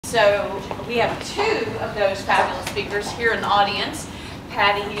So we have two of those fabulous speakers here in the audience,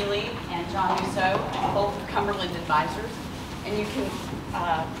 Patty Healy and John Mousseau, both Cumberland advisors. And you can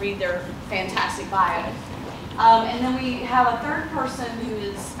read their fantastic bios. And then we have a third person who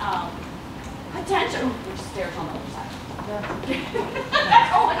is potential. There's stairs on the other side.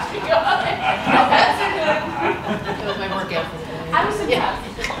 I'll let you go. That was my workout for the day. I was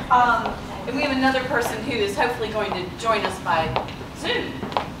impressed. And we have another person who is hopefully going to join us by Zoom.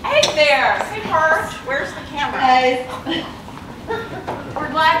 Hey there. Hey, Perth. Where's the camera? Guys,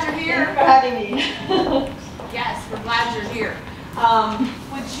 We're glad you're here. thanks for having me. Yes, we're glad you're here.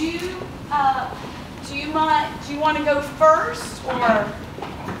 Would you, do you want to go first or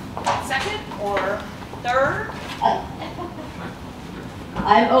second or third?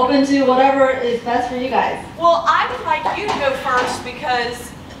 I'm open to whatever is best for you guys. Well, I would like you to go first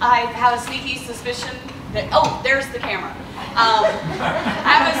because I have a sneaky suspicion that, oh, there's the camera. I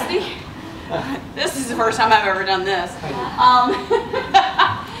have a this is the first time I've ever done this.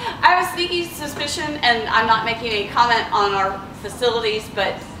 I have a sneaky suspicion, and I'm not making any comment on our facilities,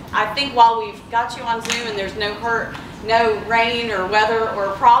 but I think while we've got you on Zoom and there's no rain or weather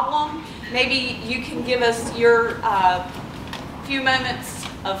or problem, maybe you can give us your few moments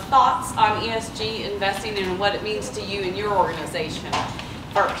of thoughts on ESG investing and what it means to you and your organization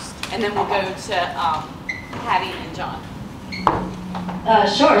first, and then we'll go to Patty and John.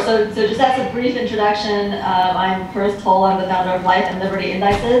 Sure. So just as a brief introduction, I'm Perth Tolle. I'm the founder of Life and Liberty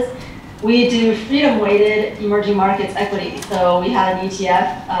Indices. We do freedom-weighted emerging markets equity. So we have an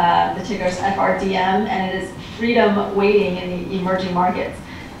ETF, the ticker is FRDM, and it is freedom weighting in the emerging markets.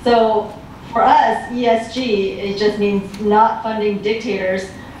 So for us, ESG, it just means not funding dictators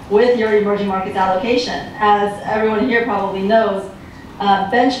with your emerging markets allocation. As everyone here probably knows,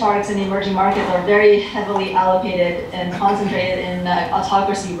 benchmarks in the emerging markets are very heavily allocated and concentrated in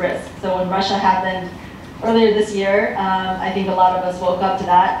autocracy risk. So when Russia happened earlier this year, I think a lot of us woke up to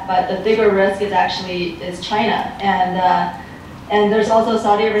that. But the bigger risk is China, and there's also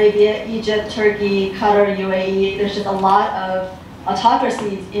Saudi Arabia, Egypt, Turkey, Qatar, UAE. There's just a lot of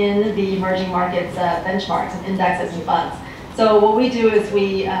autocracies in the emerging markets benchmarks and indexes and funds. So what we do is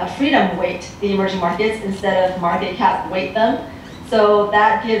we freedom weight the emerging markets instead of market cap weight them. So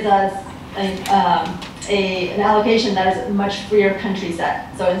that gives us an allocation that is a much freer country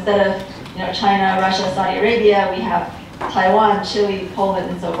set. So instead of China, Russia, Saudi Arabia, we have Taiwan, Chile, Poland,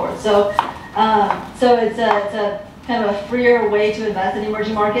 and so forth. So it's a kind of a freer way to invest in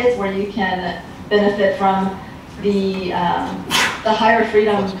emerging markets where you can benefit from the higher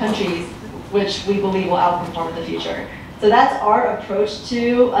freedom countries, which we believe will outperform in the future. So that's our approach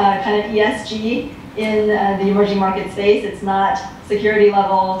to kind of ESG in the emerging market space. It's not security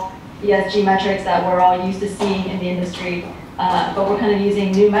level ESG metrics that we're all used to seeing in the industry, but we're kind of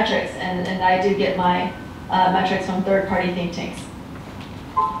using new metrics, and I do get my metrics from third-party think tanks.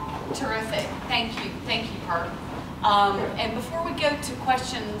 Terrific. Thank you, Perth. And before we go to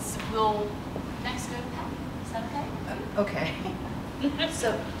questions, we'll next go to Patty. Is that okay? Okay.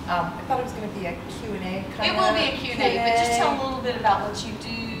 So I thought it was going to be a Q&A kind of. It will be a Q&A, but just tell a little bit about what you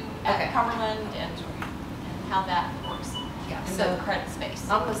do at Cumberland and how that works in the credit space.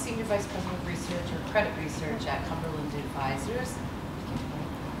 I'm the Senior Vice President of Research or Credit Research at Cumberland Advisors.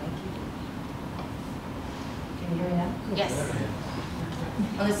 Thank you. Can you hear me now? Yes.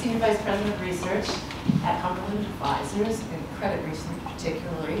 I'm the Senior Vice President of Research at Cumberland Advisors, and credit research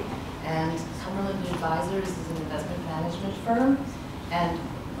particularly. And Cumberland Advisors is an investment management firm, and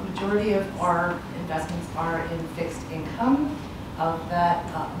a majority of our investments are in fixed income. Of that,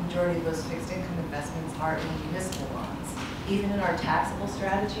 majority of those fixed income investments are in municipal bonds. Even in our taxable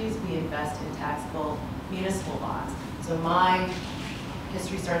strategies, we invest in taxable municipal bonds. So my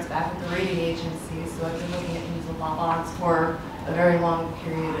history starts back with the rating agencies, so I've been looking at municipal bonds for a very long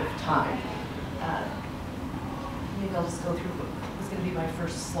period of time. Maybe I'll just go through what's going to be my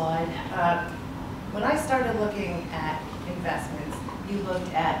first slide. When I started looking at investments, you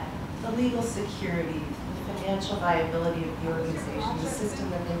looked at the legal security, the financial viability of the organization, the system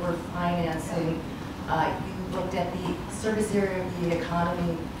that they were financing. You looked at the service area of the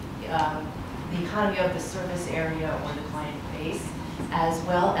economy of the service area or the client base, as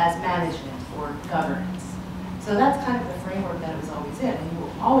well as management or governance. So that's kind of the framework that it was always in. And you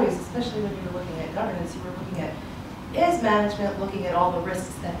were always, especially when you were looking at governance, you were looking at, is management looking at all the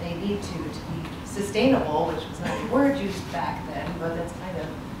risks that they need to be sustainable, which was not a word used back then, but that's kind of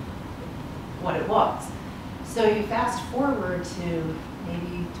what it was. So you fast forward to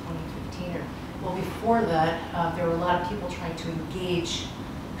maybe 2015, or well, before that, there were a lot of people trying to engage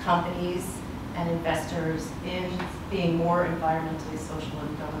companies and investors in being more environmentally, social,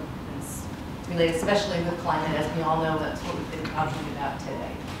 and related, especially with climate. As we all know, that's what we've been talking about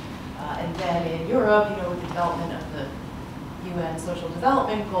today. And then in Europe, you know, with the development of the UN Social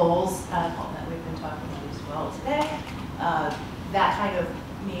Development Goals, that we've been talking about as well today, that kind of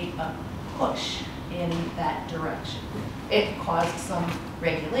made a push in that direction. It caused some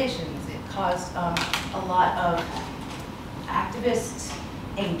regulations. It caused a lot of activist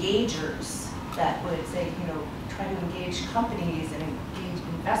engagers that would say, you know, try to engage companies and engage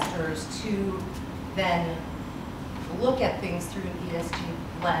investors to then look at things through an ESG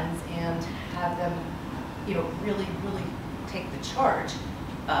lens and have them, you know, really take the charge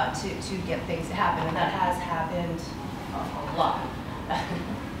to get things to happen. And that has happened a lot.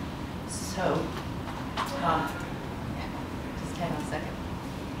 So, just hang on a second.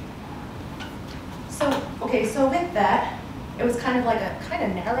 So, okay, so with that, it was kind of like a kind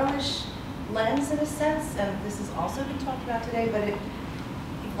of narrowish lens in a sense, and this has also been talked about today, but it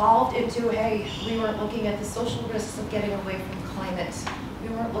evolved into, hey, we weren't looking at the social risks of getting away from climate. We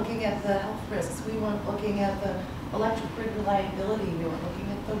weren't looking at the health risks. We weren't looking at the electric grid reliability. We weren't looking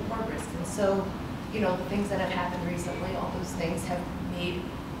at the war risk. And so, you know, the things that have happened recently, all those things have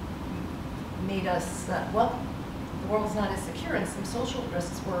made us, well, the world's not as secure, and some social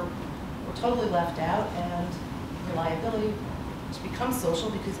risks were totally left out, and reliability, which becomes social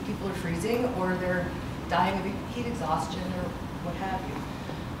because people are freezing or they're dying of heat exhaustion or what have you.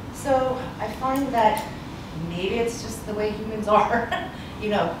 So I find that maybe it's just the way humans are. You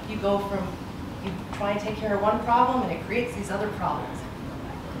know, you go from, you try and take care of one problem and it creates these other problems.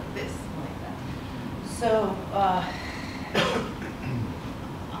 Like this, like that. So,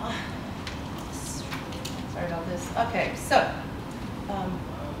 sorry about this. Okay, so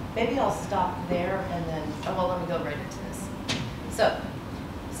maybe I'll stop there and then, oh, well, let me go right into this.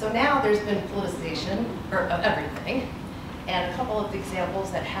 So now there's been politicization of everything, and a couple of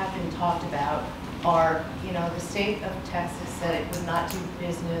examples that have been talked about are, you know, the state of Texas said it would not do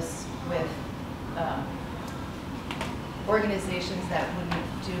business with organizations that wouldn't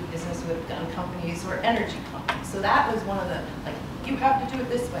do business with gun companies or energy companies. So that was one of the, like, you have to do it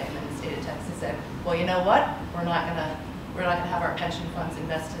this way. And then the state of Texas said, well, you know what? We're not gonna have our pension funds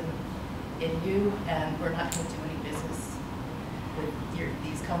invested in you, and we're not gonna do any business with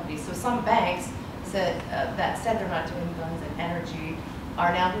these companies. So some banks said that said they're not doing guns and energy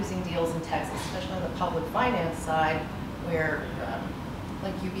are now losing deals in Texas, especially on the public finance side, where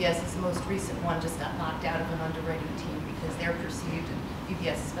like UBS is the most recent one, just got knocked out of an underwriting team because they're perceived, and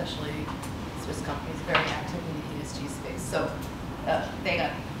UBS especially, Swiss companies, very active in the ESG space. So they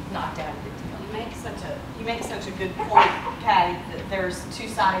got knocked out of the deal. You make such a good point, Patty, that there's two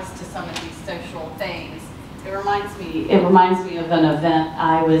sides to some of these social things. It reminds me of an event.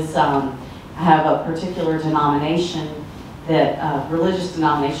 I have a particular denomination that religious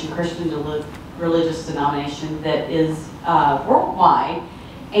denomination, Christian religious denomination that is worldwide,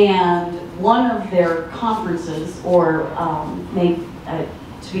 and one of their conferences, or maybe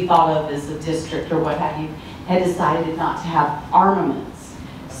to be thought of as a district or what have you, had decided not to have armaments.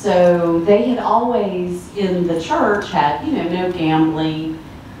 So they had always in the church had, you know, no gambling,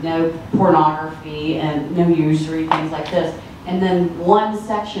 no pornography, and no usury, things like this. And then one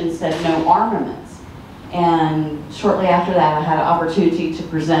section said no armaments. And shortly after that, I had an opportunity to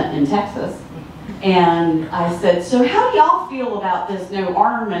present in Texas. And I said, so how do y'all feel about this no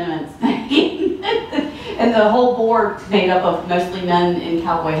armaments thing? And the whole board, made up of mostly men in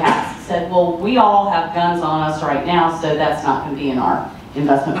cowboy hats, said, well, we all have guns on us right now, so that's not going to be in our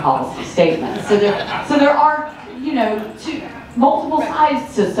investment policy statement. So there are, you know, multiple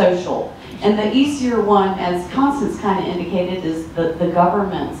sides to social. And the easier one, as Constance kind of indicated, is the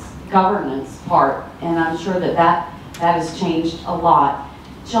governance part. And I'm sure that has changed a lot.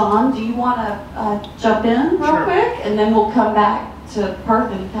 John, do you want to jump in real quick? And then we'll come back to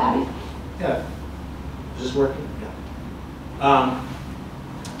Perth and Patty. Yeah. Is this working? Yeah.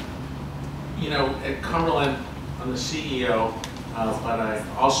 You know, at Cumberland, I'm the CEO, but I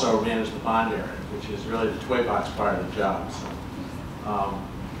also manage the bond area, which is really the toy box part of the job. So,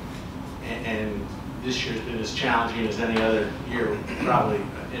 and this year's been as challenging as any other year, probably,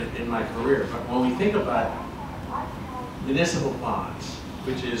 in my career. But when we think about municipal bonds,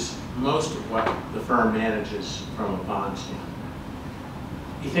 which is most of what the firm manages from a bond standpoint,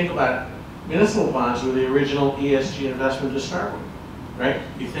 you think about municipal bonds were the original ESG investment to start with, right?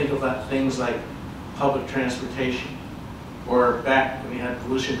 You think about things like public transportation, or back when you had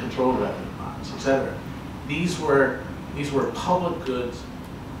pollution control revenue bonds, et cetera. These were public goods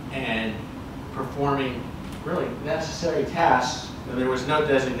and performing really necessary tasks, and there was no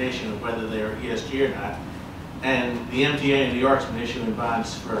designation of whether they were ESG or not. And the MTA in New York's been issuing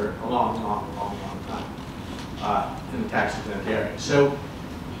bonds for a long time in the tax-exempt area. So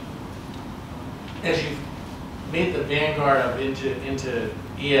as you've made the vanguard of into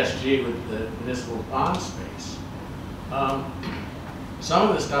ESG with the municipal bond space, some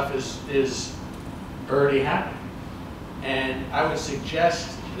of the stuff is already happening. And I would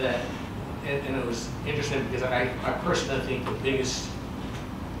suggest that, and it was interesting because I personally think the biggest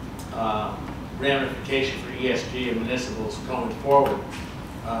ramification for ESG and municipals going forward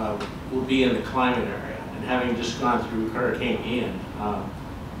will be in the climate area. And having just gone through Hurricane Ian,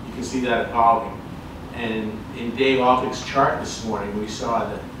 you can see that evolving. And in Dave Altick's chart this morning, we saw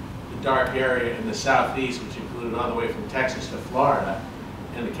the dark area in the southeast, which included all the way from Texas to Florida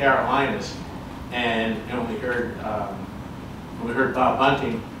and the Carolinas. And when we heard Bob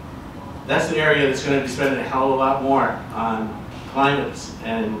Bunting, that's the area that's going to be spending a hell of a lot more on climates,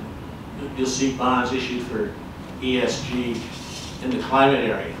 and you'll see bonds issued for ESG in the climate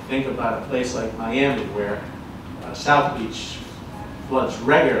area. Think about a place like Miami where South Beach floods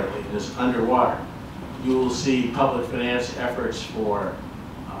regularly and is underwater. You will see public finance efforts for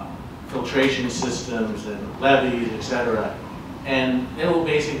filtration systems and levees, etc. And it will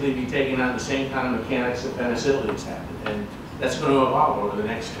basically be taking on the same kind of mechanics that Venice, Italy has had. And that's going to evolve over the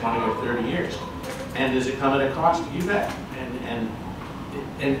next 20 or 30 years. And does it come at a cost? You bet.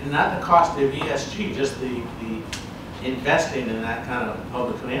 And not the cost of ESG, just the investing in that kind of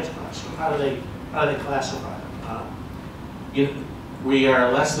public finance cost. So how do they classify them? We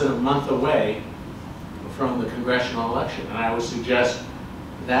are less than a month away from the congressional election, and I would suggest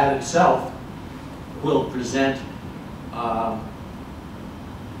that itself will present not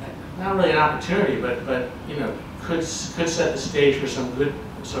really an opportunity, but could set the stage for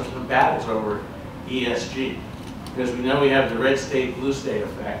some battles over ESG, because we know we have the red state, blue state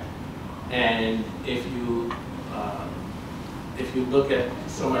effect, and if you look at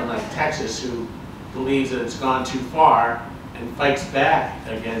someone like Texas who believes that it's gone too far and fights back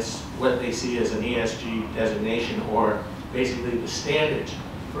against what they see as an ESG designation or basically the standards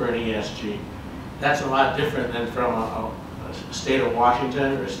for an ESG, that's a lot different than from a state of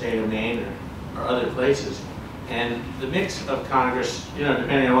Washington or a state of Maine or other places. And the mix of Congress,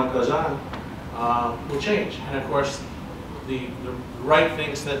 depending on what goes on, will change. And of course, the right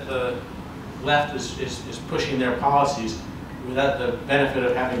thinks that the left is pushing their policies without the benefit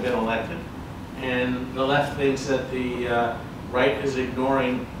of having been elected. And the left thinks that the right is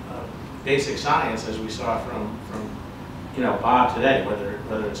ignoring basic science, as we saw from Bob today,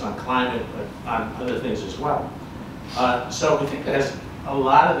 whether it's on climate, but on other things as well. So we think there's a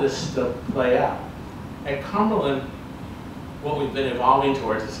lot of this to play out. At Cumberland, what we've been evolving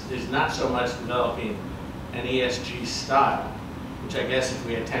towards is not so much developing an ESG style, which I guess if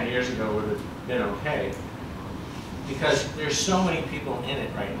we had 10 years ago would have been okay, because there's so many people in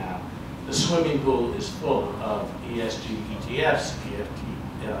it right now. The swimming pool is full of ESG ETFs,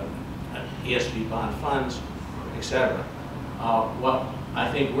 ESG bond funds, etc. What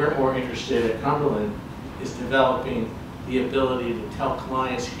I think we're more interested at Cumberland is developing the ability to tell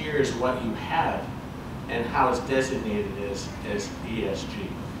clients, here's what you have and how it's designated as ESG.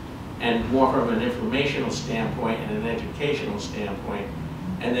 And more from an informational standpoint and an educational standpoint,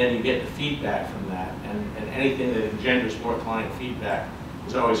 and then you get the feedback from that. And anything that engenders more client feedback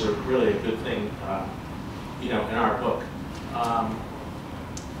is always really a good thing, in our book.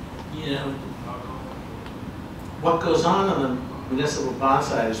 What goes on the municipal bond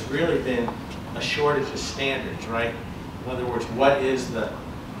side has really been a shortage of standards, right? In other words, what is the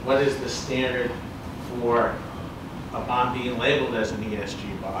standard for a bond being labeled as an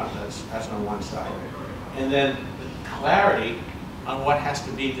ESG bond? That's on one side. And then the clarity on what has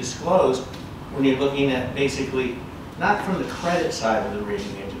to be disclosed when you're looking at basically, not from the credit side of the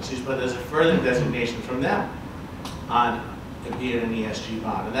rating agencies, but as a further designation from them on it being an ESG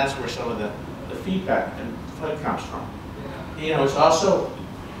bond. And that's where some of the feedback and flood comes from. It's also,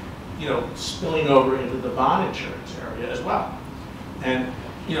 spilling over into the bond insurance area as well. And,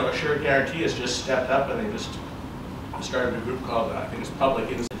 Assured Guarantee has just stepped up, and they just started a group called, I think it's Public.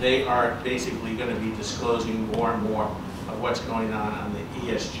 They are basically going to be disclosing more and more of what's going on the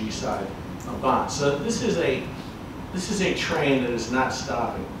ESG side of bonds. So this is a train that is not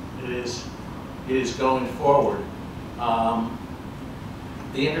stopping. It is going forward.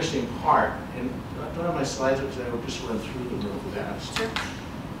 The interesting part, and I put on my slides because I will just run through them real fast. Sure.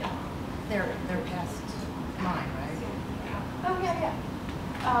 Yeah. They're past mine, right? Oh, yeah.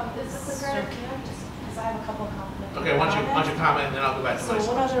 Is this a great idea? Just because I have a couple of comments. Okay, why don't you comment, and then I'll go back to my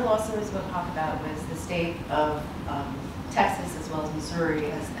So one slides. other lawsuit I was going to talk about was the state of Texas as well as Missouri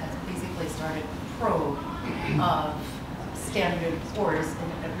has basically started a probe of Standard & Poor's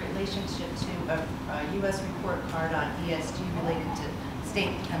in relationship to a U.S. report card on ESG related to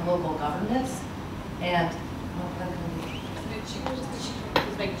state and local governments. And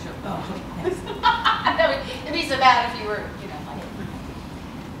Just making sure. oh, okay. No, it'd be so bad if you were, you know, like.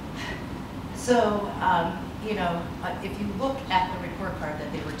 So, you know, if you look at the report card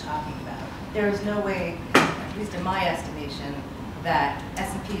that they were talking about, there is no way, at least in my estimation, that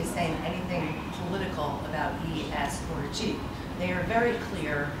S&P is saying anything political about E, S, or G. They are very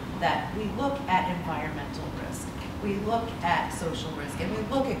clear that we look at environmental risk, we look at social risk, and we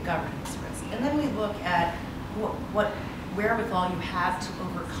look at governance risk. And then we look at what wherewithal you have to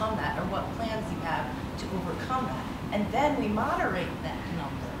overcome that, or what plans you have to overcome that. And then we moderate that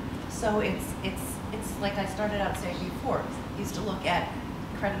number. So it's like I started out saying before, used to look at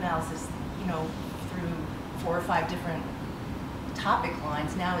credit analysis, you know, through 4 or 5 different topic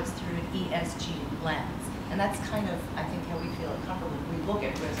lines. Now it's through an ESG lens. And that's kind of, I think, how we feel at Cumberland. We look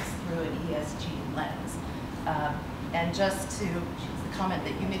at risks through an ESG lens. And just to the comment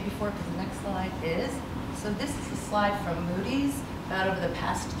that you made before, because the next slide is, so this is a slide from Moody's about over the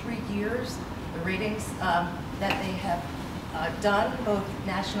past 3 years, the ratings that they have done, both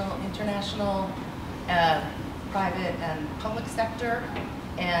national, international, private and public sector.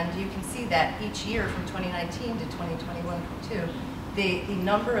 And you can see that each year from 2019 to 2021 too, the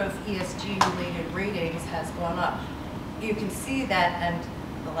number of ESG-related ratings has gone up. You can see that, and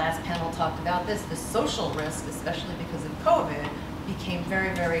the last panel talked about this, the social risk, especially because of COVID, became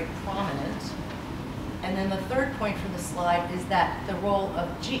very, very prominent. And then the third point from the slide is that the role of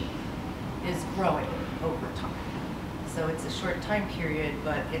G is growing over time. So it's a short time period,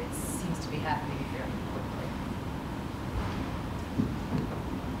 but it seems to be happening very quickly.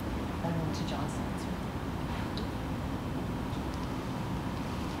 And then to John's answer.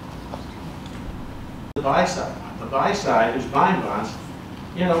 The buy side who's buying bonds,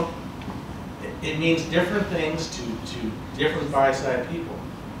 you know, it means different things to different buy side people.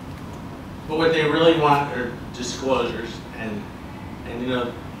 But what they really want are disclosures, and you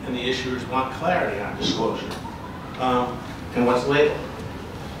know, and the issuers want clarity on disclosure and what's labeled.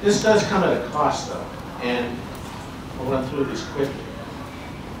 This does come at a cost, though, and I'll run through these quickly.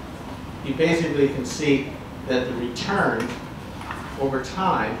 You basically can see that the return over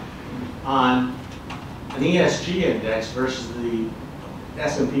time on an ESG index versus the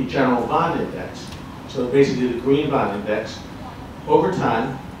S&P General Bond Index, so basically the green bond index, over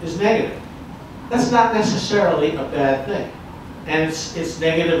time is negative. That's not necessarily a bad thing, and it's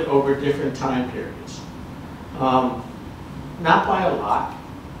negative over different time periods. Not by a lot,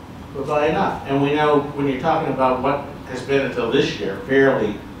 but by enough. And we know when you're talking about what has been until this year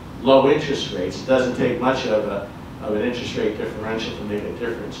fairly low interest rates, it doesn't take much of an interest rate differential to make a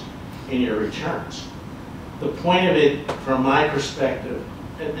difference in your returns. The point of it, from my perspective,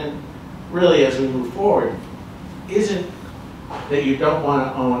 and really as we move forward, isn't that you don't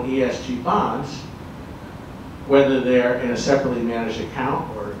want to own ESG bonds, whether they're in a separately managed account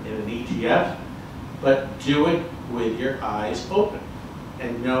or in an ETF, but do it with your eyes open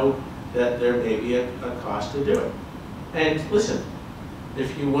and know that there may be a cost to do it. And listen,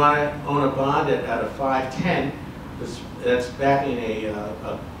 if you want to own a bond at a 5.10 that's backing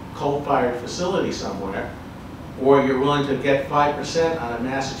a coal-fired facility somewhere, or you're willing to get 5% on a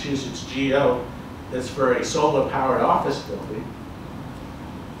Massachusetts GO that's for a solar-powered office building,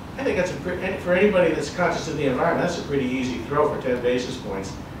 I think that's for anybody that's conscious of the environment, that's a pretty easy throw for 10 basis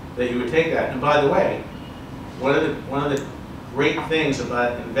points that you would take that. And by the way, one of the great things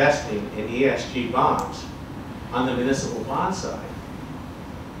about investing in ESG bonds on the municipal bond side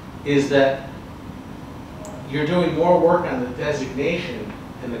is that you're doing more work on the designation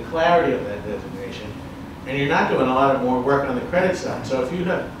and the clarity of that designation, and you're not doing a lot of more work on the credit side. So if you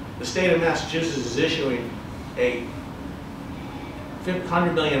have, the state of Massachusetts is issuing a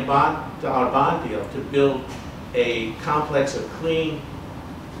 $100 million bond deal to build a complex of clean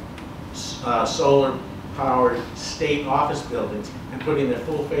solar-powered state office buildings and putting their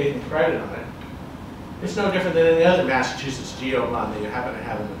full faith and credit on it. It's no different than any other Massachusetts GO bond that you happen to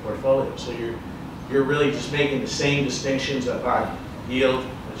have in the portfolio. So you're really just making the same distinctions about yield,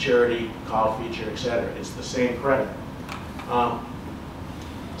 maturity, call feature, etc. It's the same credit.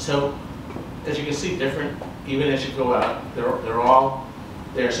 So as you can see, different, even as you go out, they're all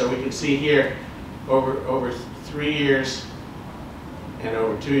there. So we can see here over 3 years and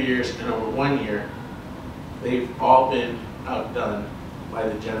over 2 years and over 1 year, they've all been outdone by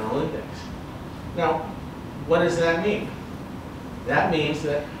the general index. Now, what does that mean? That means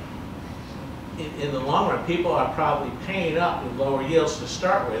that in the long run, people are probably paying up with lower yields to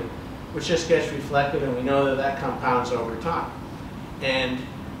start with which just gets reflected, and we know that that compounds over time. And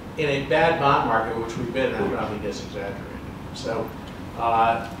in a bad bond market, which we've been in, that probably gets exaggerated. So,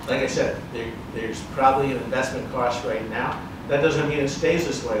 like I said, there's probably an investment cost right now. That doesn't mean it stays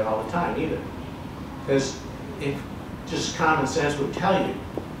this way all the time either. Because just common sense would tell you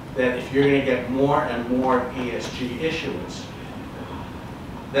that if you're going to get more and more ESG issuance,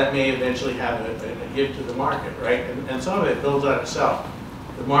 that may eventually have a give to the market, right? And some of it builds on itself.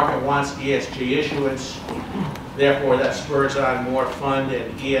 The market wants ESG issuance, therefore that spurs on more fund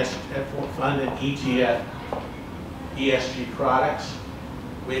and ETF ESG products,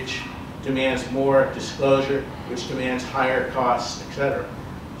 which demands more disclosure, which demands higher costs, et cetera.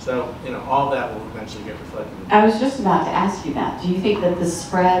 So, all that will eventually get reflected. I was just about to ask you that. Do you think that the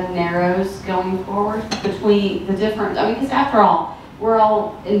spread narrows going forward between the different, because after all, we're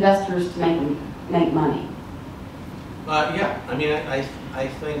all investors to make money. Yeah, I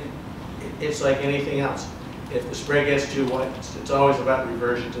think it's like anything else. If the spread gets too wide, it's always about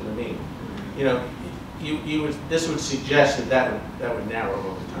reversion to the mean. This would suggest that would narrow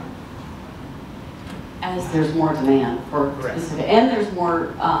over time. As there's more demand for Correct. specific, and there's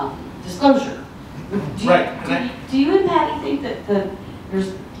more disclosure. Do you and Patty think that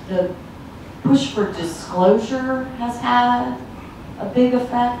there's the push for disclosure has had a big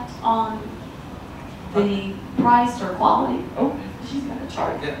effect on the price or quality? Oh, she's got a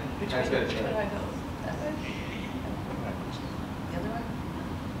chart. Yeah, Patty's got a chart. Where do I go? That way? The other way?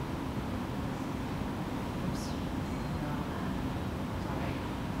 Oops. No. Sorry.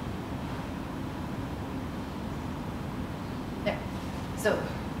 There. So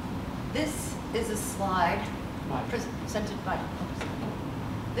this is a slide presented by.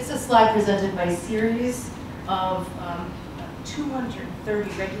 This is a slide presented by a series of 230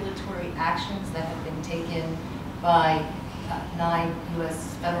 regulatory actions that have been taken by 9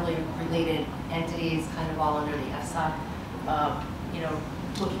 U.S. federally related entities, kind of all under the FSOC,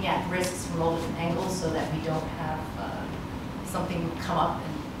 looking at risks from all different angles so that we don't have something come up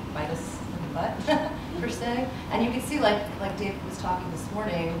and bite us in the butt, per se. And you can see, like David was talking this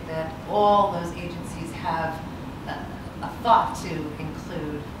morning, that all those agencies have a thought to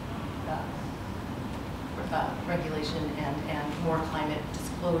include regulation and more climate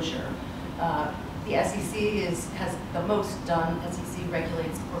disclosure. The SEC has the most done. SEC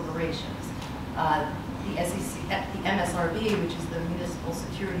regulates corporations. The SEC, the MSRB, which is the Municipal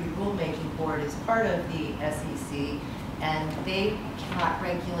Security Rulemaking Board, is part of the SEC, and they cannot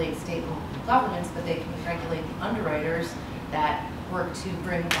regulate state and local governments, but they can regulate the underwriters that work to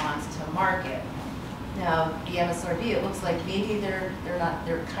bring bonds to market. Now, the MSRB, it looks like maybe they're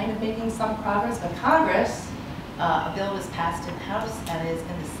kind of making some progress, but Congress, a bill was passed in the House and is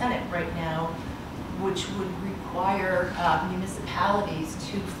in the Senate right now, which would require municipalities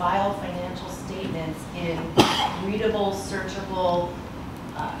to file financial statements in readable, searchable,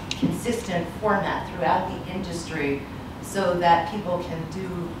 consistent format throughout the industry so that people can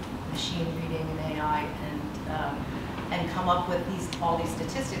do machine reading and AI and come up with all these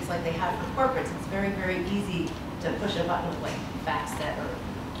statistics like they have for corporates. It's very, very easy to push a button like FactSet or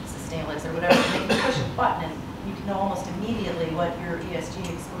Sustainalytics or whatever. They can push a button and you can know almost immediately what your ESG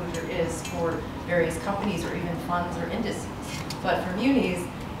exposure is for various companies or even funds or indices. But for munis,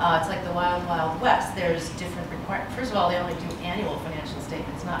 it's like the wild, wild west. There's different requirements. First of all, they only do annual financial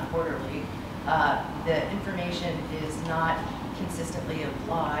statements, not quarterly. The information is not consistently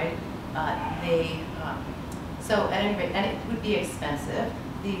applied. So at any rate, and it would be expensive.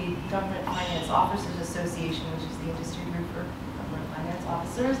 The Government Finance Officers Association, which is the industry group for government finance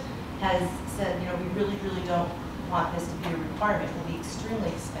officers, has said, we really, really don't want this to be a requirement. It will be extremely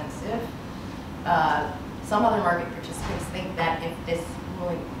expensive. Some other market participants think that if this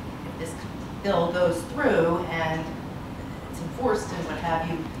bill goes through and it's enforced and what have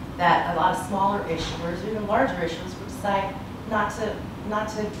you, that a lot of smaller issuers, or even larger issuers, would decide not to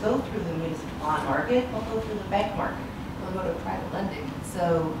go through the municipal bond market, they'll go through the bank market, they'll go to private lending.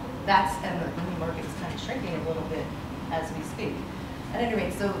 So and the muni market is kind of shrinking a little bit as we speak. At any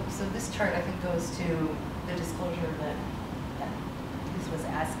rate, so this chart I think goes to the disclosure that this was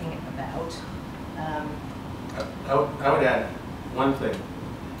asking about. I would add one thing,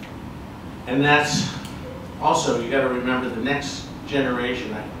 and that's also, you got to remember the next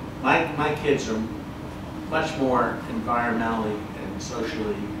generation. My kids are much more environmentally and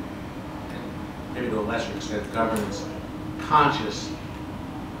socially, and maybe to a lesser extent governance, conscious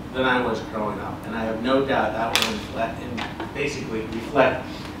than I was growing up. And I have no doubt that will basically reflect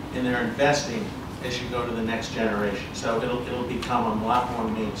in their investing as you go to the next generation. So it'll become a lot more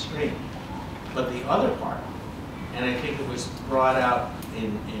mainstream. But the other part, and I think it was brought out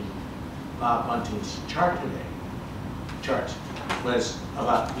in Bob Bunting's charts, was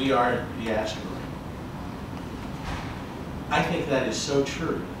about we are the asteroid. I think that is so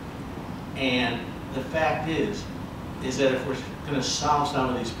true. And the fact is that if we're going to solve some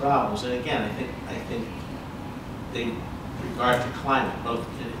of these problems, and again, I think they regard to climate, both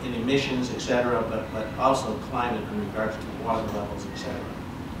in emissions, et cetera, but also climate in regards to water levels, et cetera,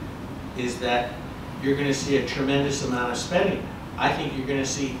 is that you're going to see a tremendous amount of spending. I think you're going to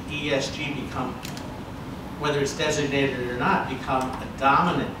see ESG become, whether it's designated or not, become a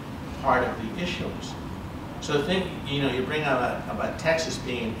dominant part of the issues. So think, you bring up about Texas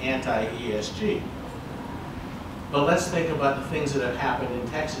being anti-ESG. But let's think about the things that have happened in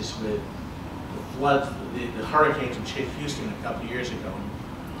Texas with the floods, the hurricanes which hit Houston a couple of years ago,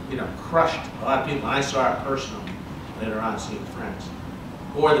 and, crushed a lot of people. And I saw it personally later on, seeing friends.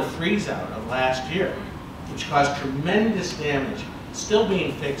 Or the freeze out of last year, which caused tremendous damage, still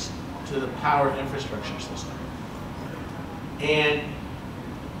being fixed to the power infrastructure system. And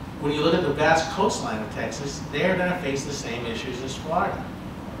when you look at the vast coastline of Texas, they're going to face the same issues as Florida.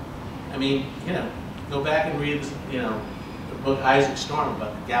 I mean, go back and read, the book Isaac Storm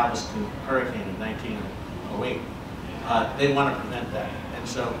about the Galveston hurricane in 1908. They want to prevent that. And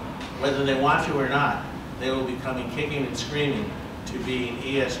so, whether they want to or not, they will be coming kicking and screaming to be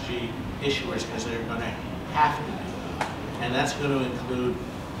ESG issuers because they're going to have to be. And that's going to include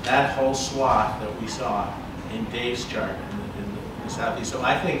that whole swath that we saw in Dave's chart in the Southeast. So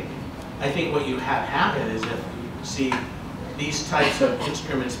I think what you have happen is if you see these types of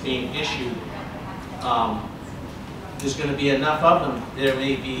instruments being issued, there's going to be enough of them, there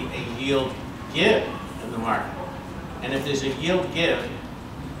may be a yield give in the market. And if there's a yield give,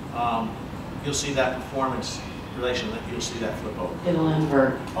 you'll see that performance relation, you'll see that flip over. It'll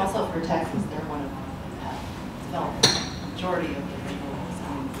invert. Also for Texas, they're one of the majority of the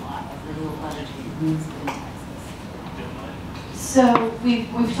renewable energy in Texas. So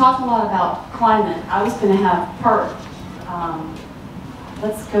we've talked a lot about climate. I was going to have Perth.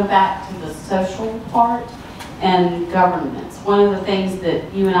 Let's go back to the social part and governance. One of the things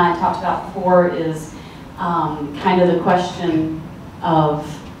that you and I talked about before is kind of the question of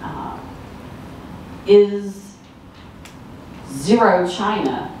is Zero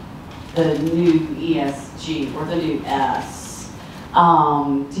China the new ESG or the new S?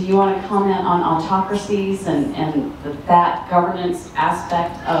 Do you want to comment on autocracies and that governance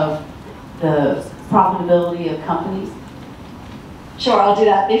aspect of the profitability of companies? Sure, I'll do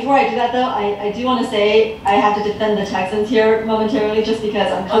that. Before I do that though, I do want to say I have to defend the Texans here momentarily just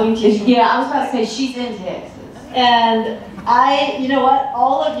because I'm coming to you. Yeah, I was about to say she's in Texas. And you know what,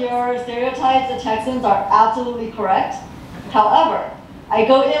 all of your stereotypes of Texans are absolutely correct. However, I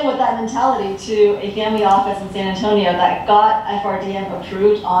go in with that mentality to a family office in San Antonio that got FRDM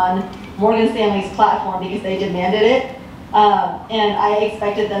approved on Morgan Stanley's platform because they demanded it. And I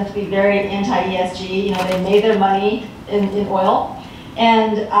expected them to be very anti-ESG. They made their money in oil.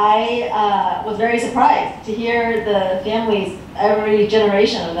 And I was very surprised to hear the families, every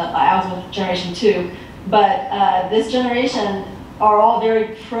generation of them, I was with generation 2, but this generation are all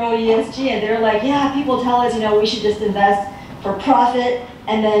very pro-ESG, and they're like, yeah, people tell us, we should just invest for profit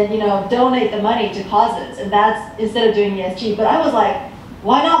and then, donate the money to causes, and that's instead of doing ESG. But I was like,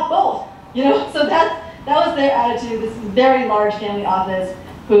 why not both? So that was their attitude. This very large family office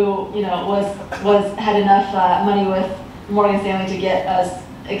who, had enough money with Morgan Stanley to get us,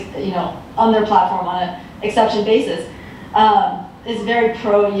 on their platform on an exception basis, is very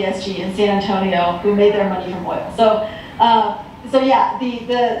pro-ESG in San Antonio, who made their money from oil. So yeah,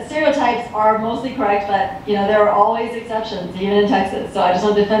 the stereotypes are mostly correct, but there are always exceptions, even in Texas. So I just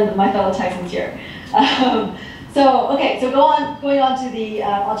want to defend my fellow Texans here. So going on to the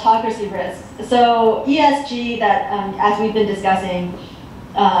autocracy risks. So ESG, that as we've been discussing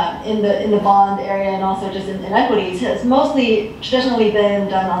in the bond area and also just in equities, has mostly traditionally been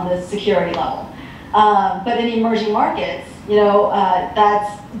done on the security level. But in emerging markets,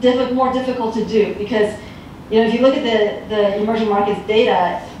 that's more difficult to do because if you look at the emerging markets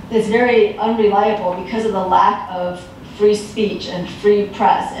data, it's very unreliable because of the lack of free speech and free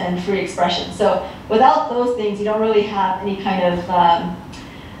press and free expression. So without those things, you don't really have any kind of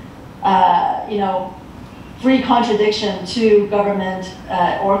free contradiction to government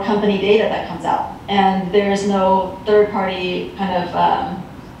or company data that comes out, and there's no third-party kind of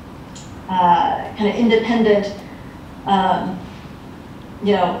independent,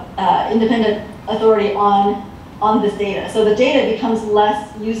 independent authority on this data. So the data becomes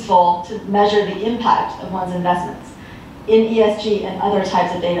less useful to measure the impact of one's investments in ESG and other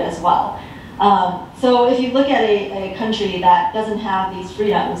types of data as well. So if you look at a country that doesn't have these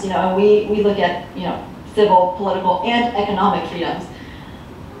freedoms, and we look at, civil, political, and economic freedoms.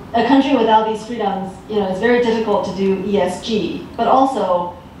 A country without these freedoms, it's very difficult to do ESG, but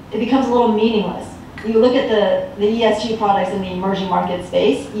also it becomes a little meaningless. You look at the ESG products in the emerging market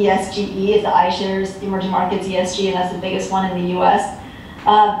space. ESGE is the iShares Emerging Markets ESG, and that's the biggest one in the US.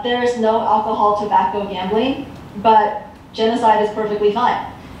 There's no alcohol, tobacco, gambling, but genocide is perfectly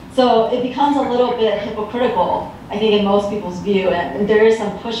fine. So it becomes a little bit hypocritical, I think, in most people's view, and there is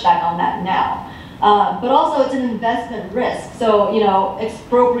some pushback on that now. But also it's an investment risk. So,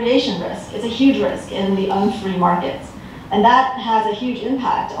 expropriation risk. It's a huge risk in the unfree markets. And that has a huge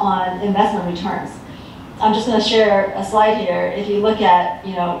impact on investment returns. I'm just going to share a slide here. If you look at,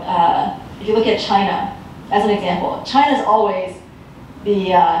 China as an example, China's always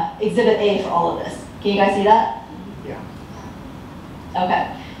the exhibit A for all of this. Can you guys see that? Yeah.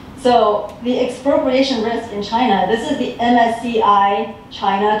 Okay. So the expropriation risk in China, this is the MSCI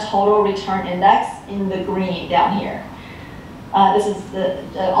China Total Return Index in the green down here. This is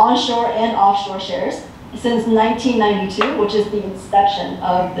the onshore and offshore shares since 1992, which is the inception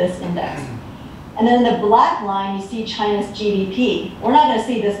of this index. And then in the black line, you see China's GDP. We're not going to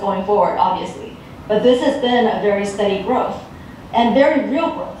see this going forward, obviously, but this has been a very steady growth and very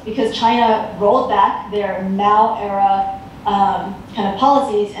real growth because China rolled back their Mao era kind of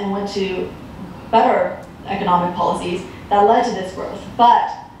policies and went to better economic policies that led to this growth.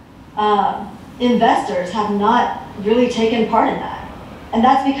 But investors have not really taken part in that. And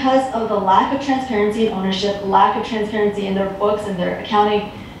that's because of the lack of transparency in ownership, lack of transparency in their books and their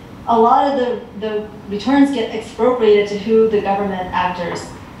accounting. A lot of the returns get expropriated to who the government actors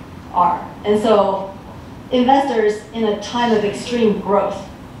are. And so investors in a time of extreme growth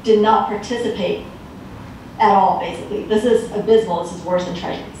did not participate at all, basically. This is abysmal. This is worse than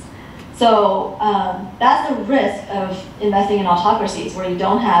treasuries. So that's the risk of investing in autocracies where you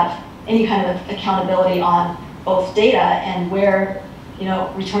don't have any kind of accountability on both data and where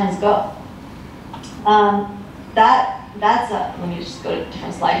returns go. Let me just go to a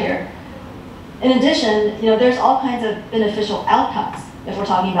different slide here. In addition, there's all kinds of beneficial outcomes if we're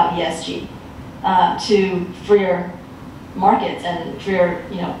talking about ESG to freer markets and freer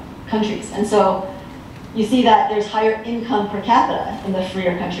countries. And so you see that there's higher income per capita in the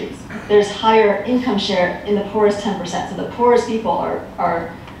freer countries. There's higher income share in the poorest 10%. So the poorest people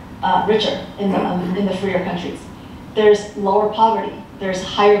are richer in the freer countries. There's lower poverty. There's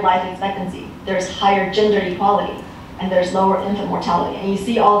higher life expectancy. There's higher gender equality. And there's lower infant mortality. And you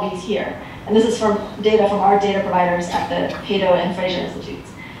see all these here. And this is from data from our data providers at the Cato and Fraser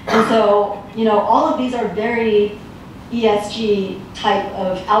Institutes. And so, all of these are very ESG type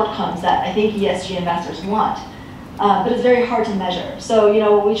of outcomes that I think ESG investors want. But it's very hard to measure. So,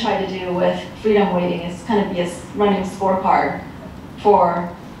 what we try to do with freedom weighting is kind of be a running scorecard for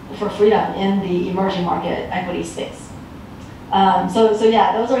freedom in the emerging market equity space. So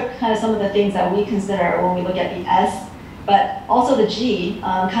yeah, those are kind of some of the things that we consider when we look at the S, but also the G,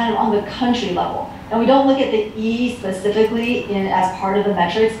 kind of on the country level. And we don't look at the E specifically as part of the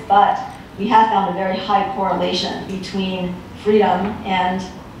metrics, but we have found a very high correlation between freedom and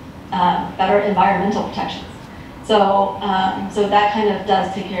better environmental protections. So, so that kind of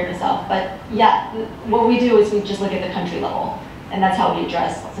does take care of itself. But yeah, what we do is we just look at the country level, and that's how we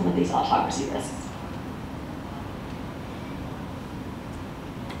address some of these autocracy risks.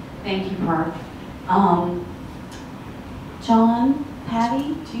 Thank you, Perth. John,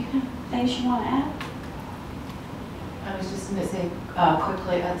 Patty, do you have things you want to add? I was just going to say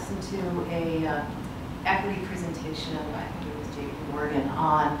quickly, I listened to a equity presentation, I think it was JP Morgan,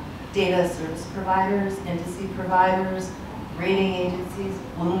 on data service providers, indice providers, rating agencies,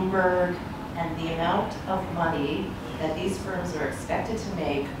 Bloomberg, and the amount of money that these firms are expected to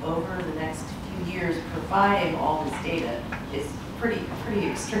make over the next few years providing all this data is pretty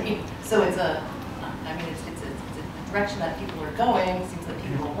extreme. So it's a direction that people are going. It seems like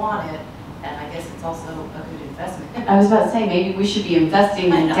people want it, and I guess it's also a good investment. I was about to say, maybe we should be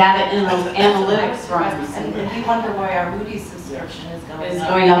investing in data analytics firms. And we wonder why our Moody's subscription is going up. It's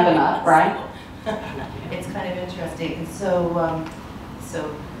going up and up, right? It's kind of interesting. And so,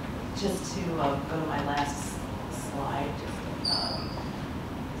 so just to go to my last slide.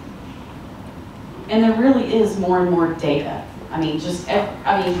 And there really is more and more data.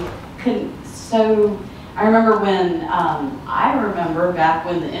 I remember when, I remember back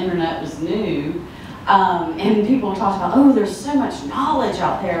when the internet was new, and people talked about, oh, there's so much knowledge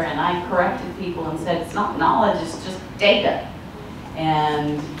out there, and I corrected people and said, it's not knowledge, it's just data.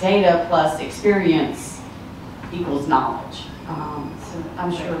 And data plus experience equals knowledge. So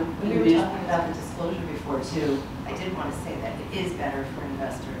I'm sure We were talking about the disclosure before too. I did want to say that it is better for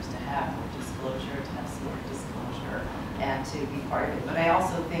investors to have more disclosure, to have some more disclosure, and to be part of it. But I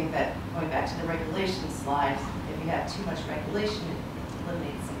also think that, going back to the regulation slide, if you have too much regulation, it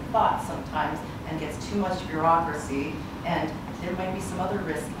eliminates some thought sometimes and gets too much bureaucracy. And there might be some other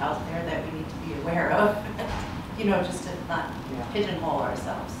risks out there that we need to be aware of, you know, just to not pigeonhole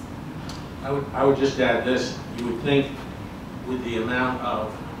ourselves. I would just add this. You would think with the amount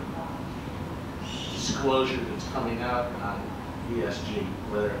of disclosure that's coming out on ESG,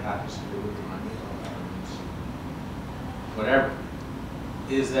 whether it happens to do with the money whatever,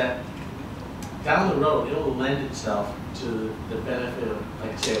 is that down the road it'll lend itself to the benefit of,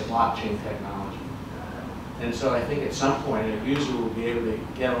 like say, blockchain technology. And so I think at some point a user will be able to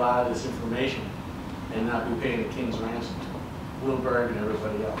get a lot of this information and not be paying the king's ransom to Bloomberg and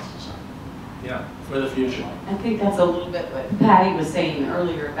everybody else. So, yeah, for the future. I think that's a little bit what Patty was saying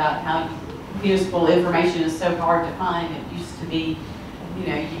earlier about how municipal information is so hard to find. It used to be, you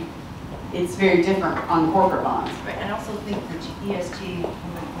know, it's very different on corporate bonds. Right, and I also think for ESG, we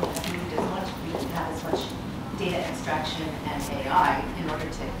didn't have as much data extraction and AI in order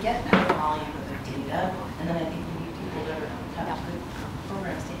to get that volume of data. And then I think we need people that have good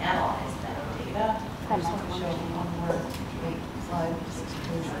programs to analyze that data. I just want to show one more slide.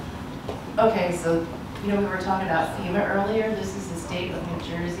 Okay, so, you know, we were talking about FEMA earlier. This is the state of New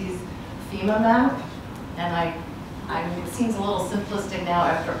Jersey's FEMA map. And I mean, it seems a little simplistic now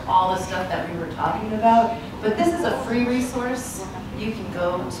after all the stuff that we were talking about. But this is a free resource. You can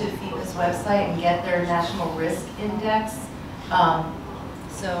go to FEMA's website and get their National Risk Index.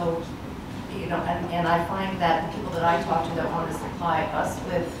 So, you know, and I find that the people that I talk to that want to supply us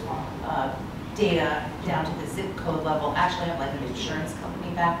with data down to the zip code level actually have like an insurance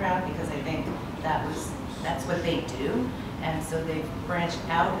company background, because I think that's what they do. And so they've branched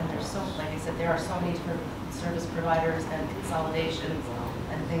out, and there's so, like I said, there are so many different service providers and consolidations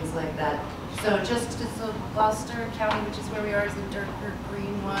and things like that. So so Gloucester County, which is where we are, is the darker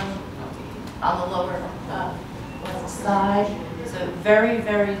green one on the lower west side. So very,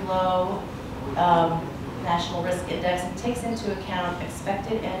 very low National Risk Index. It takes into account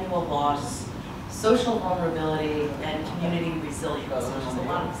expected annual loss, social vulnerability, and community resilience, which is a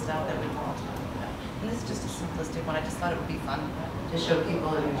lot of stuff that we want to talk about. And this is just a simplistic one. I just thought it would be fun to show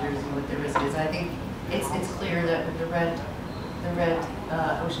people in New Jersey what the risk is. I think it's clear that with the red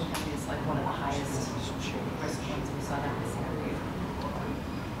Ocean County is like one of the highest risk ones. We saw that this area.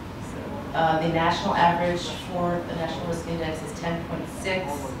 So, the national average for the National Risk Index is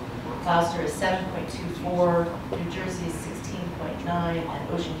 10.6. Gloucester is 7.24. New Jersey is 16.9, and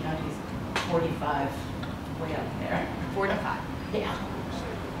Ocean County is 45, way up there. 45. Yeah.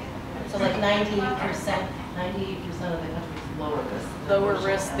 So like 98% of the country is lower risk. Lower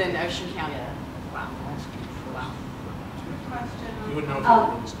risk than Ocean County. Yeah. Wow. Wow. You would know if it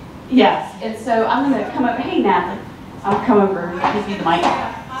was. Yes, and so I'm going to come over. Hey, Natalie, I'll come over and give you the mic.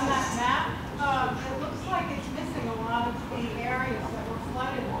 Yeah, on that map, it looks like it's missing a lot of the areas that were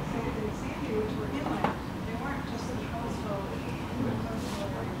flooded in the city, which were inland. They weren't just in the coastal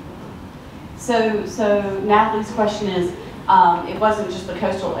area. So Natalie's question is, it wasn't just the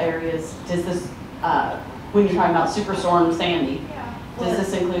coastal areas. Does this, when you're talking about Superstorm Sandy, does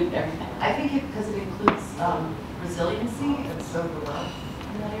this include everything? I think because it includes resiliency, it's so below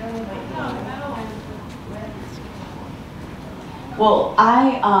in that area. Well,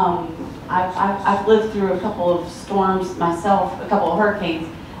 I've lived through a couple of storms myself, a couple of hurricanes.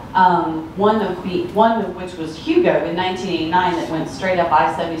 One of which was Hugo in 1989 that went straight up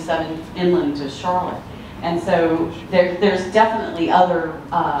I-77 inland to Charlotte. And so there's definitely other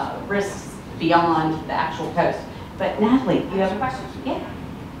risks beyond the actual coast. But Natalie, you have a question? Yeah.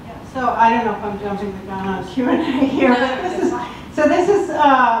 So I don't know if I'm jumping the gun on Q&A here, but this is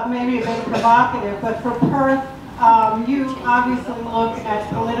maybe a bit provocative, but for Perth, you obviously look at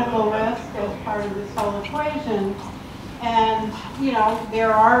political risk as part of this whole equation. And, you know,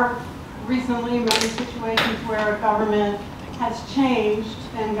 there are recently many situations where a government has changed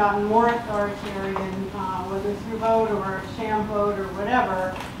and gotten more authoritarian, whether through vote or a sham vote or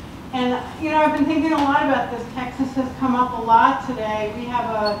whatever. And, you know, I've been thinking a lot about this. Texas has come up a lot today. We have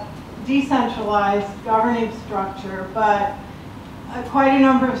a decentralized governing structure, but quite a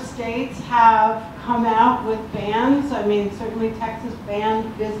number of states have come out with bans. I mean, certainly Texas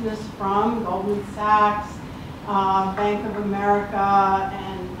banned business from Goldman Sachs, Bank of America,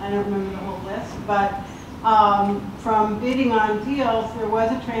 and I don't remember the whole list, but from bidding on deals, there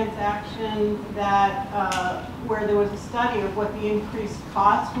was a transaction that where there was a study of what the increased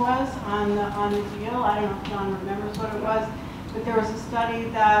cost was on the deal. I don't know if John remembers what it was, but there was a study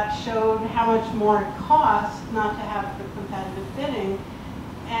that showed how much more it costs not to have the competitive bidding.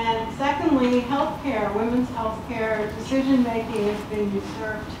 And secondly, healthcare, women's healthcare decision-making has been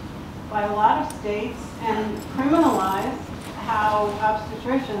usurped by a lot of states and criminalized how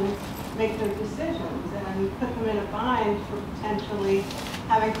obstetricians make their decisions and put them in a bind for potentially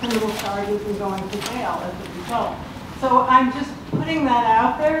having criminal charges and going to jail as a result. So I'm just putting that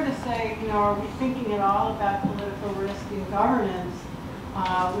out there to say, you know, are we thinking at all about political risk and governance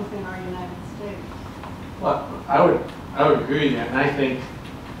within our United States? Well, I would agree with that, and I think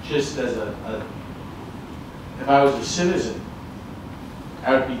just as if I was a citizen,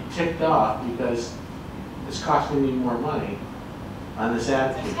 I would be ticked off because it's costing me more money on this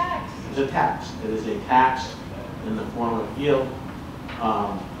attitude. It's a tax. It's a tax. It is a tax in the form of yield.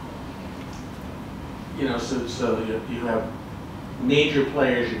 You know, so you have major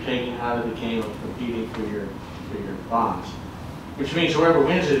players you're taking out of the game of competing for your bonds, which means whoever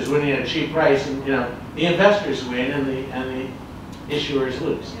wins it is winning at a cheap price, and you know the investors win and the issuers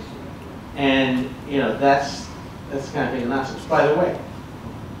lose. And you know that's kind of thing nonsense. By the way,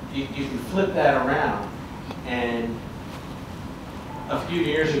 you can flip that around, and a few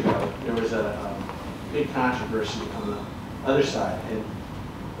years ago there was a big controversy on the other side, and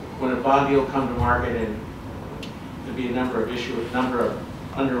when a bond deal come to market and there'd be a number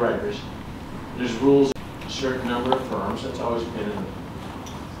of underwriters, there's rules, a certain number of firms. That's always been in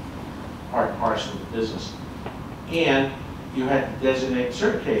part and parcel of the business, and you had to designate in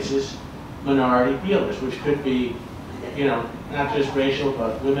certain cases minority dealers, which could be, you know, not just racial,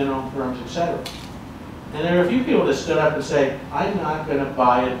 but women-owned firms, etc. And there are a few people that stood up and say, I'm not going to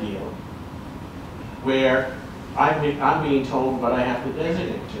buy a deal where I'm being told what I have to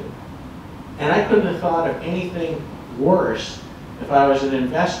designate to. And I couldn't have thought of anything worse if I was an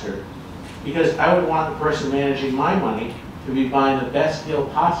investor, because I would want the person managing my money to be buying the best deal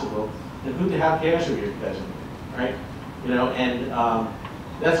possible, and who the hell cares who you're designating, right? You know, and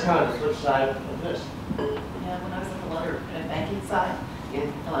that's kind of the flip side of this. Yeah, when I was on the letter and banking side, you had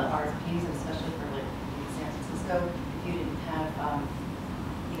to fill out RFPs, and especially for like San Francisco, if you didn't have,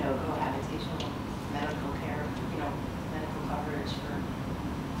 you know, cohabitational medical care, you know, medical coverage for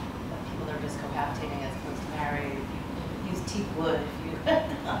people that are just cohabitating as opposed to married. If you use teak wood, if you,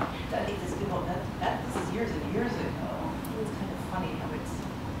 I think this people this is years and years ago. It's kind of funny how it's.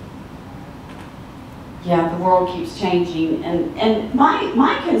 Yeah, the world keeps changing, and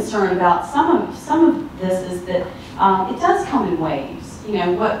my concern about some of this is that it does come in waves. You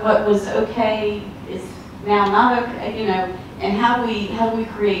know, what was okay is now not okay. You know, and how do we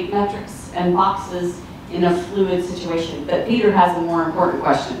create metrics and boxes in a fluid situation? But Peter has a more important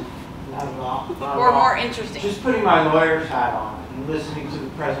question. Not at all. Not at Or all. more interesting. Just putting my lawyer's hat on and listening to the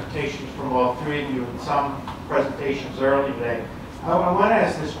presentations from all three of you and some presentations early today, I want to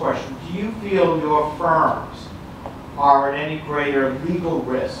ask this question. Do you feel your firms are at any greater legal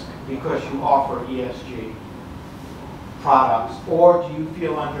risk because you offer ESG products, or do you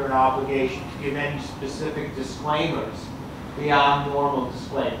feel under an obligation to give any specific disclaimers beyond normal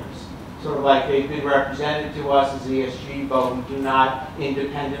disclaimers? Sort of like they've been represented to us as ESG, but we do not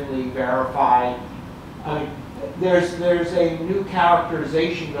independently verify. I mean, there's a new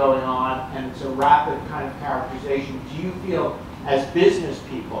characterization going on, and it's a rapid kind of characterization. Do you feel, as business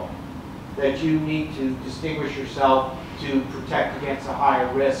people, that you need to distinguish yourself to protect against a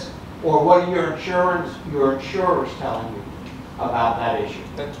higher risk? Or what are your insurers telling you about that issue?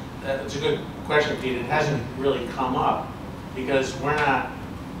 That's a good question, Pete. It hasn't really come up because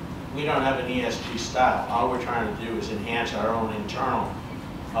we don't have an ESG style. All we're trying to do is enhance our own internal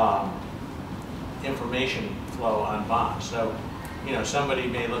information flow on bonds. So, you know, somebody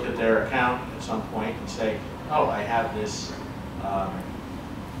may look at their account at some point and say, oh, I have this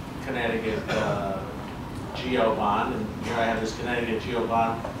Connecticut GEO bond, and here I have this Connecticut GEO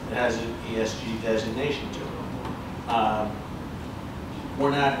bond that has an ESG designation to it.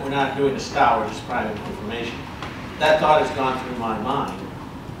 We're not doing a style, we're just private information. That thought has gone through my mind.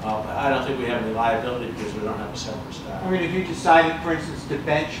 I don't think we have any liability because we don't have a separate style. I mean, if you decided, for instance, to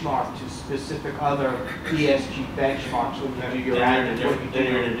benchmark to specific other ESG benchmarks when you do your then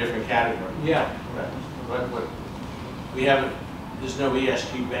you're in a different category. Yeah. But we haven't. There's no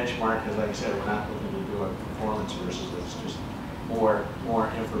ESG benchmark because, like I said, we're not looking to do a performance versus it's just more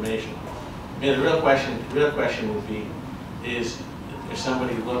information. I mean, the real question would be, is if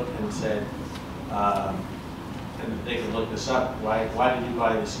somebody looked and said, and they can look this up, why did you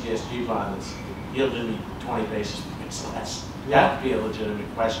buy this ESG bond that's yielding me 20 basis points less? That would be a legitimate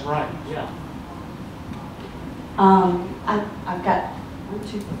question. Right, yeah. I've got 1,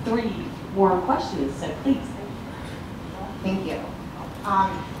 2, 3 more questions, so please. Thank you.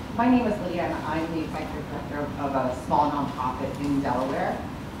 My name is Lydia, and I'm the executive director of a small nonprofit in Delaware.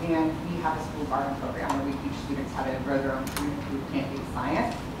 And we have a school garden program where we teach students how to grow their own food through plant-based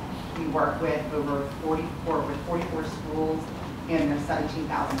science. We work with over 44 schools, and there's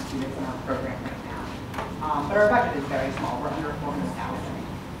 17,000 students in our program right now. But our budget is very small. We're under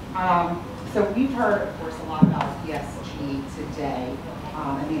 400,000. So we've heard, of course, a lot about ESG today.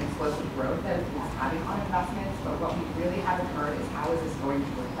 And the explosive growth that it's having on investments, but what we really haven't heard is how is this going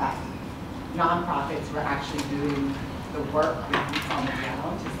to affect nonprofits who are actually doing the work with boots on the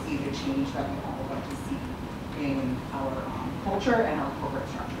ground to see the change that we all want to see in our culture and our corporate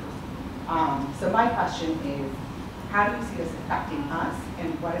structures. So my question is, how do you see this affecting us, and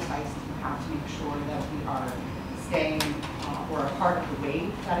what advice do you have to make sure that we are staying or a part of the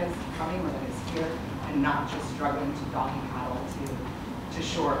wave that is coming or that is here, and not just struggling to doggy paddle to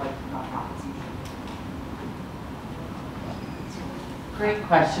shore like nonprofits usually? Great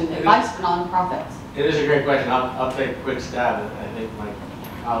question. Advice for nonprofits. It is a great question. I'll take a quick stab. I think my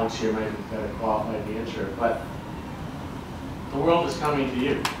colleagues here might be better qualified to answer it. But the world is coming to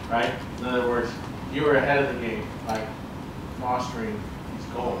you, right? In other words, you are ahead of the game by fostering these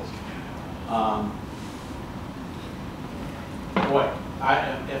goals.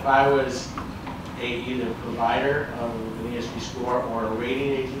 If I was either provider of an ESG score or a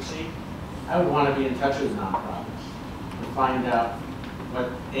rating agency, I would want to be in touch with nonprofits to find out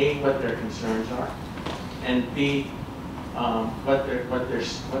what their concerns are, and B, what their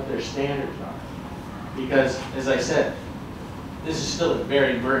standards are. Because, as I said, this is still a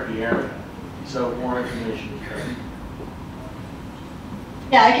very murky area, so more information is great.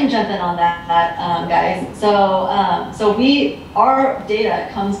 Yeah, I can jump in on that, guys. So, our data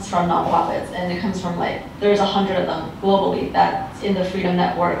comes from nonprofits, and it comes from there's 100 of them globally that's in the Freedom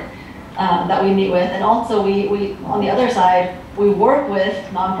Network that we meet with, and also we on the other side we work with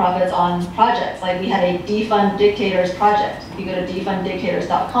nonprofits on projects. Like we had a Defund Dictators project. If you go to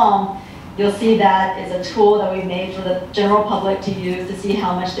defunddictators.com, you'll see that is a tool that we made for the general public to use to see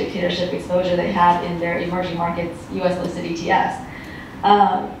how much dictatorship exposure they have in their emerging markets U.S. listed ETFs.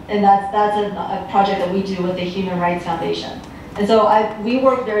 And that's a project that we do with the Human Rights Foundation. And so we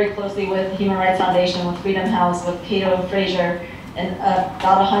work very closely with the Human Rights Foundation, with Freedom House, with Cato and Fraser, and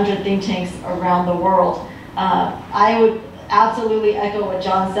about 100 think tanks around the world. I would absolutely echo what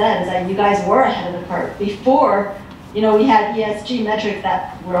John said, is that you guys were ahead of the curve. Before, we had ESG metrics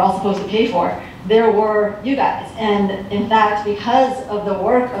that we're all supposed to pay for. There were you guys. And in fact, because of the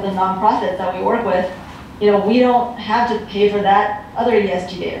work of the nonprofits that we work with, we don't have to pay for that other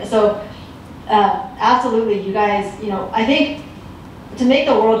ESG data. So absolutely, you guys, I think to make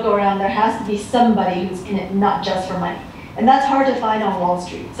the world go around, there has to be somebody who's in it, not just for money. And that's hard to find on Wall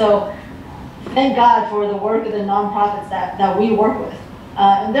Street. So thank God for the work of the nonprofits that we work with.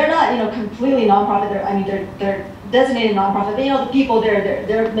 And they're not, completely nonprofit. They're designated nonprofit, but the people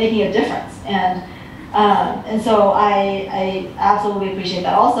they're making a difference. And so I absolutely appreciate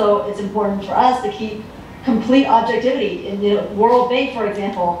that. Also, it's important for us to keep complete objectivity. And, World Bank, for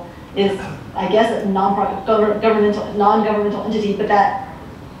example, is, I guess, a non-governmental entity, but that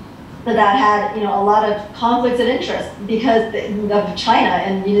had, a lot of conflicts of interest because of China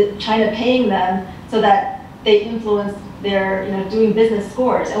and China paying them so that they influenced their, doing business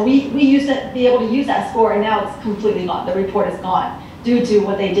scores. And we used to be able to use that score, and now it's completely gone. The report is gone due to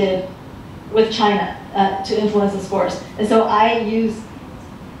what they did with China to influence the scores. And so I use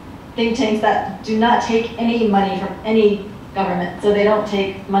think tanks that do not take any money from any government. So they don't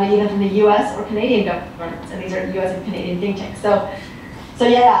take money even from the US or Canadian governments, and these are US and Canadian think tanks. So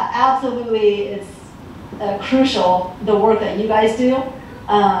yeah, absolutely, it's crucial, the work that you guys do.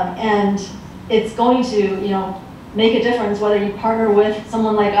 And it's going to, make a difference whether you partner with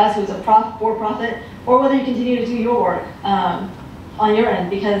someone like us who's a for-profit, or whether you continue to do your work on your end,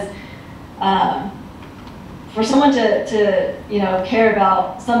 because for someone to care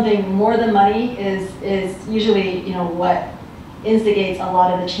about something more than money is usually what instigates a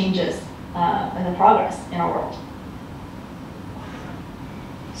lot of the changes and the progress in our world.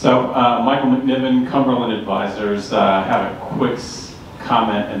 So Michael McNiven, Cumberland Advisors, have a quick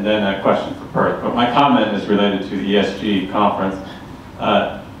comment and then a question for Perth. But my comment is related to the ESG conference.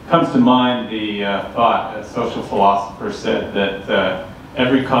 Comes to mind the thought, a social philosopher said that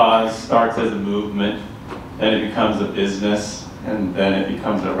every cause starts as a movement, then it becomes a business, and then it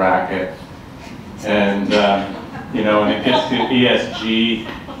becomes a racket. And when it gets to ESG,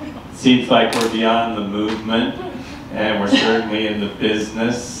 it seems like we're beyond the movement, and we're certainly in the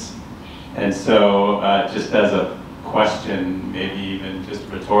business. And so just as a question, maybe even just a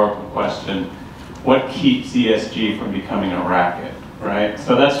rhetorical question, what keeps ESG from becoming a racket, right?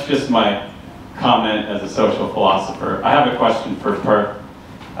 So that's just my comment as a social philosopher. I have a question for Perth.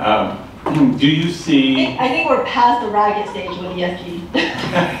 Do you see... I think we're past the racket stage with ESG.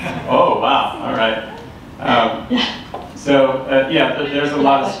 Oh, wow, all right. There's a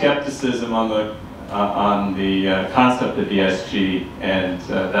lot of skepticism on the concept of ESG, and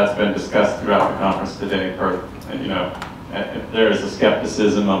that's been discussed throughout the conference today. There is a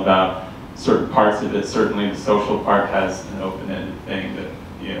skepticism about certain parts of it. Certainly the social part has an open-ended thing that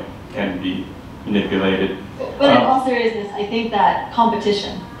can be manipulated. But in all seriousness, I think that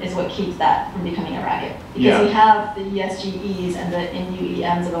competition is what keeps that from becoming a racket. Because we have the ESGEs and the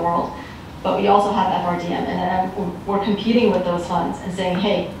NUEMs of the world, but we also have FRDM, and then we're competing with those funds and saying,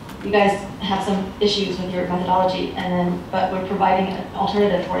 hey, you guys have some issues with your methodology, but we're providing an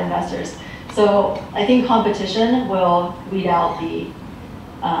alternative for investors. So I think competition will weed out the,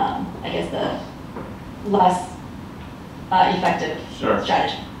 the less effective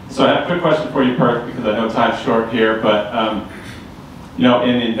strategy. So I have a quick question for you, Perth, because I know time's short here, but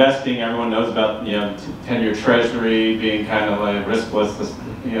in investing, everyone knows about 10-year treasury being kind of like riskless,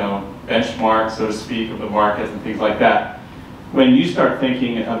 benchmark, so to speak, of the markets and things like that. When you start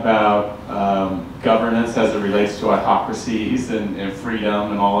thinking about governance as it relates to autocracies and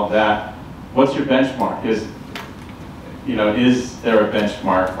freedom and all of that, what's your benchmark? Is there a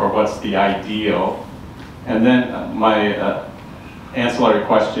benchmark, or what's the ideal? And then my ancillary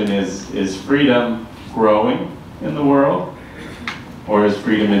question is freedom growing in the world, or is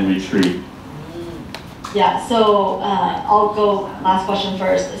freedom in retreat? Yeah, so I'll go last question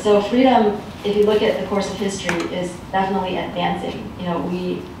first. So freedom, if you look at the course of history, is definitely advancing.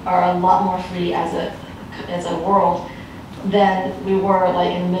 We are a lot more free as a world than we were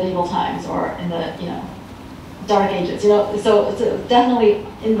like in the medieval times or in the dark ages. So definitely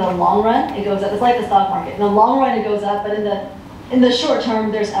in the long run it goes up. It's like the stock market. In the long run it goes up, but in the short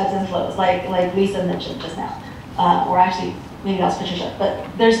term there's ebbs and flows, like Lisa mentioned just now, or actually maybe that's Patricia. But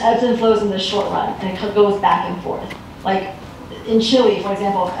there's ebbs and flows in the short run, and it goes back and forth. Like in Chile, for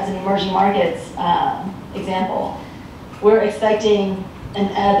example, as an emerging markets example, we're expecting an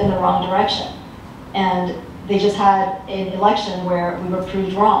ebb in the wrong direction. And they just had an election where we were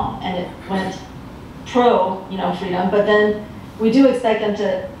proved wrong, and it went pro, freedom. But then we do expect them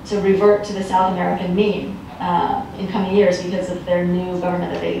to revert to the South American mean in coming years because of their new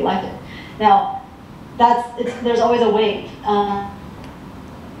government that they elected. Now, there's always a wave.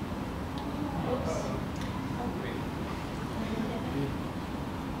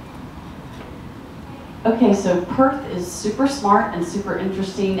 Okay, so Perth is super smart and super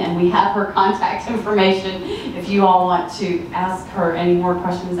interesting, and we have her contact information if you all want to ask her any more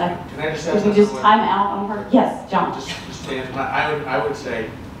questions. Can I just ask we just time out on her? Yes, John. I would say,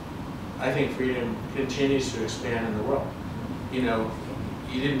 I think freedom continues to expand in the world.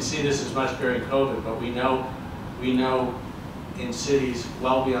 You didn't see this as much during COVID, but we know in cities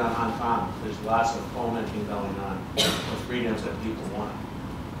well beyond Hong Kong, there's lots of fomenting going on of freedoms that people want.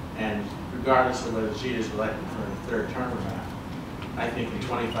 And regardless of whether Xi is elected for a third term or not, I think in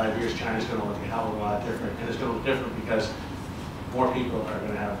 25 years China's going to look a hell of a lot different. And it's going to look different because more people are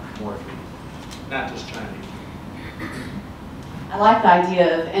going to have more freedom, not just China. I like the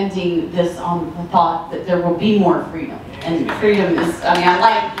idea of ending this on the thought that there will be more freedom. And freedom is, I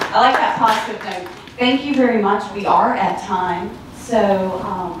like that positive note. Thank you very much. We are at time. So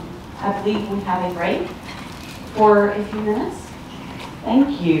I believe we have a break for a few minutes.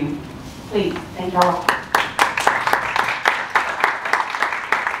 Thank you. Please, thank you all.